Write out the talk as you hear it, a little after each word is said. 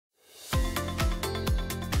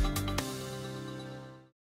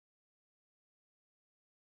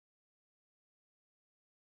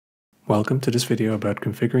Welcome to this video about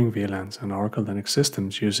configuring VLANs on Oracle Linux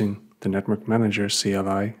systems using the Network Manager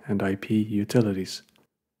CLI and IP utilities.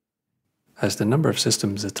 As the number of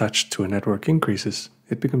systems attached to a network increases,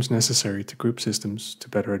 it becomes necessary to group systems to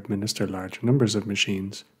better administer large numbers of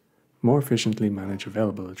machines, more efficiently manage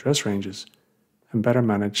available address ranges, and better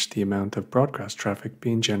manage the amount of broadcast traffic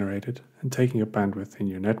being generated and taking up bandwidth in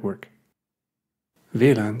your network.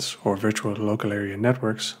 VLANs, or Virtual Local Area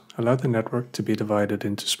Networks, allow the network to be divided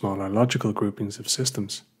into smaller logical groupings of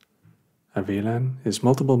systems. A VLAN is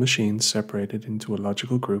multiple machines separated into a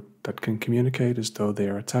logical group that can communicate as though they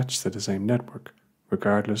are attached to the same network,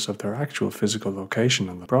 regardless of their actual physical location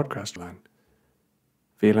on the broadcast line.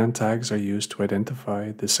 VLAN tags are used to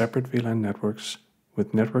identify the separate VLAN networks,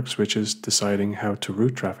 with network switches deciding how to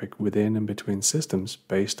route traffic within and between systems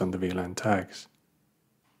based on the VLAN tags.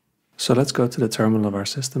 So let's go to the terminal of our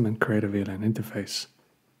system and create a VLAN interface.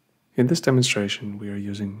 In this demonstration, we are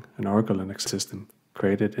using an Oracle Linux system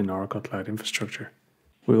created in Oracle Cloud Infrastructure.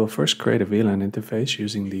 We will first create a VLAN interface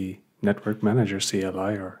using the Network Manager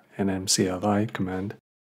CLI or NMCLI command,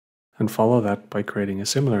 and follow that by creating a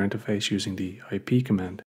similar interface using the IP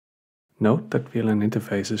command. Note that VLAN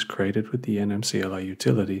interfaces created with the NMCLI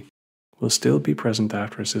utility will still be present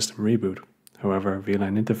after a system reboot. However,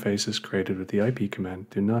 VLAN interfaces created with the IP command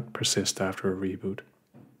do not persist after a reboot.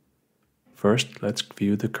 First, let's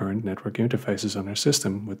view the current network interfaces on our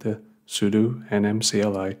system with the sudo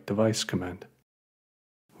NMCLI device command.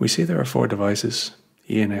 We see there are 4 devices,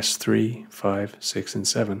 ENS 3, 5, 6, and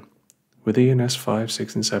 7, with ENS 5,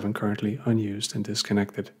 6, and 7 currently unused and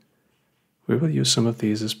disconnected. We will use some of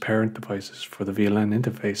these as parent devices for the VLAN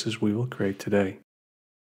interfaces we will create today.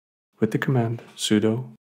 With the command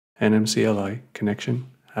sudo NMCLI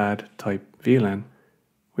connection add type VLAN,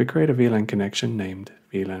 we create a VLAN connection named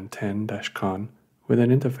VLAN 10-con with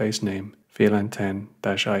an interface name VLAN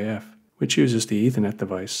 10-if, which uses the Ethernet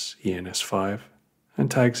device ENS5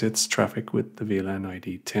 and tags its traffic with the VLAN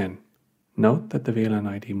ID 10. Note that the VLAN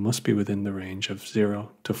ID must be within the range of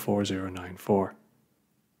 0 to 4094.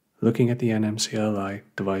 Looking at the NMCLI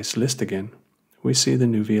device list again, we see the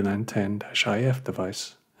new VLAN 10-if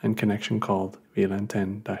device and connection called VLAN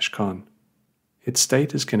 10-con. Its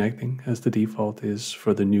state is connecting, as the default is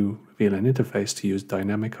for the new VLAN interface to use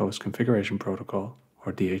Dynamic Host Configuration Protocol,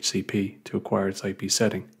 or DHCP, to acquire its IP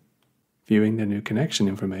setting. Viewing the new connection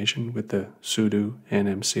information with the sudo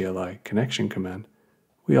NMCLI connection command,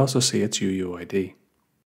 we also see its UUID.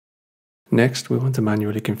 Next, we want to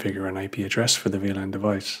manually configure an IP address for the VLAN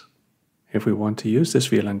device. If we want to use this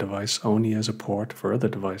VLAN device only as a port for other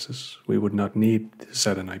devices, we would not need to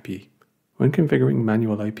set an IP. When configuring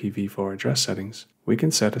manual IPv4 address settings, we can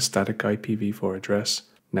set a static IPv4 address,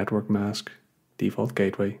 network mask, default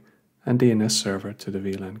gateway, and DNS server to the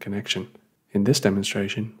VLAN connection. In this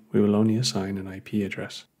demonstration, we will only assign an IP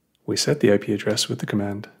address. We set the IP address with the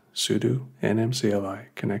command sudo NMCLI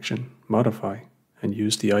connection modify and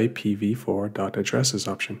use the IPv4.addresses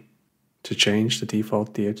option. To change the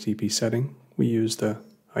default DHCP setting, we use the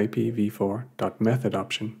IPv4.method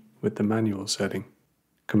option with the manual setting.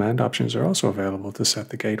 Command options are also available to set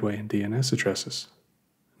the gateway and DNS addresses.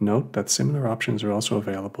 Note that similar options are also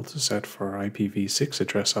available to set for IPv6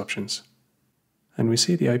 address options. And we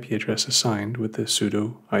see the IP address assigned with the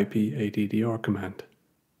sudo ipaddr command.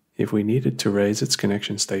 If we needed to raise its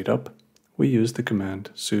connection state up, we use the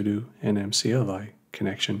command sudo NMCLI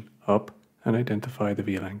connection up and identify the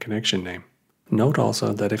VLAN connection name. Note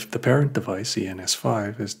also that if the parent device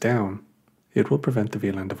ENS5 is down, it will prevent the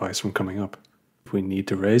VLAN device from coming up. If we need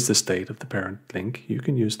to raise the state of the parent link, you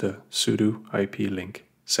can use the sudo iplink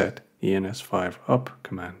set ENS5 up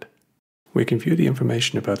command. We can view the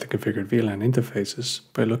information about the configured VLAN interfaces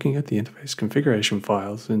by looking at the interface configuration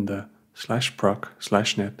files in the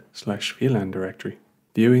 /proc/net/VLAN directory.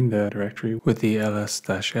 Viewing the directory with the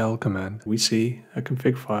ls-l command, we see a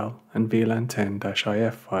config file and VLAN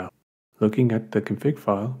 10-if file. Looking at the config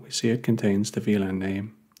file, we see it contains the VLAN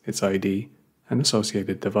name, its ID, and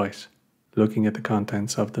associated device. Looking at the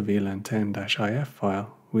contents of the VLAN 10-if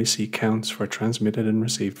file, we see counts for transmitted and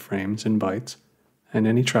received frames in bytes, and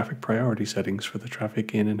any traffic priority settings for the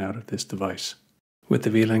traffic in and out of this device. With the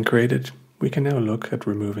VLAN created, we can now look at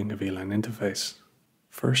removing a VLAN interface.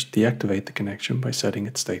 First, deactivate the connection by setting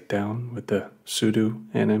its state down with the sudo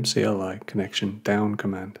NMCLI connection down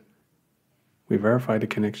command. We verify the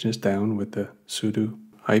connection is down with the sudo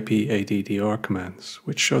ipaddr commands,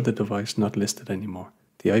 which show the device not listed anymore.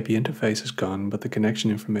 The IP interface is gone, but the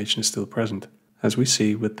connection information is still present, as we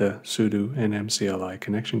see with the sudo NMCLI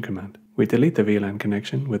connection command. We delete the VLAN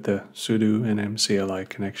connection with the sudo NMCLI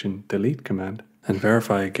connection delete command, and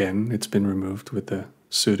verify again it's been removed with the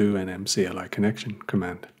sudo NMCLI connection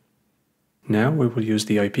command. Now we will use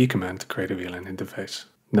the IP command to create a VLAN interface.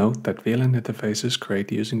 Note that VLAN interfaces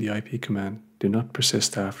created using the IP command do not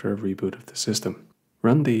persist after a reboot of the system.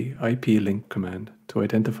 Run the IP link command to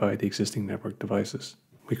identify the existing network devices.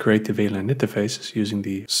 We create the VLAN interfaces using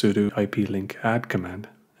the sudo IP link add command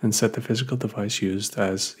and set the physical device used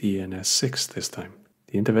as ENS6 this time.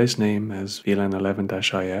 The interface name as VLAN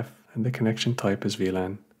 11-IF and the connection type as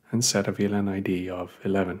VLAN, and set a VLAN ID of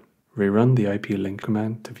 11. Rerun the IP link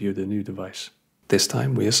command to view the new device. This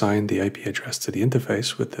time we assign the IP address to the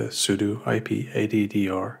interface with the sudo IP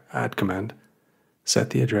addr add command, set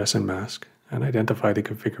the address and mask, and identify the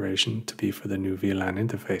configuration to be for the new VLAN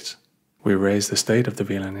interface. We raise the state of the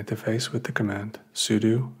VLAN interface with the command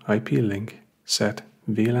sudo IP link set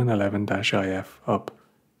VLAN 11-IF up.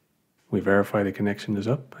 We verify the connection is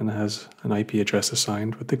up and has an IP address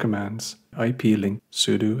assigned with the commands IP link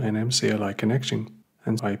sudo NMCLI connection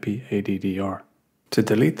and IP addr. To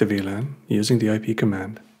delete the VLAN using the IP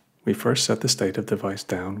command, we first set the state of the device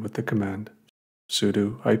down with the command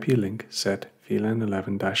sudo IP link set VLAN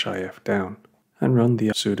 11-IF down, and run the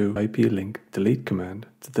sudo IP link delete command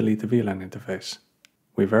to delete the VLAN interface.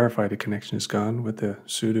 We verify the connection is gone with the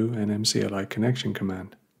sudo NMCLI connection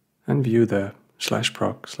command, and view the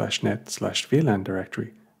 /proc/net/VLAN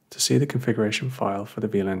directory to see the configuration file for the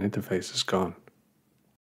VLAN interface is gone.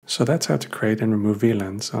 So that's how to create and remove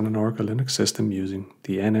VLANs on an Oracle Linux system using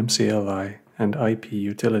the NMCLI and IP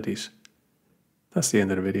utilities. That's the end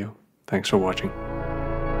of the video. Thanks for watching.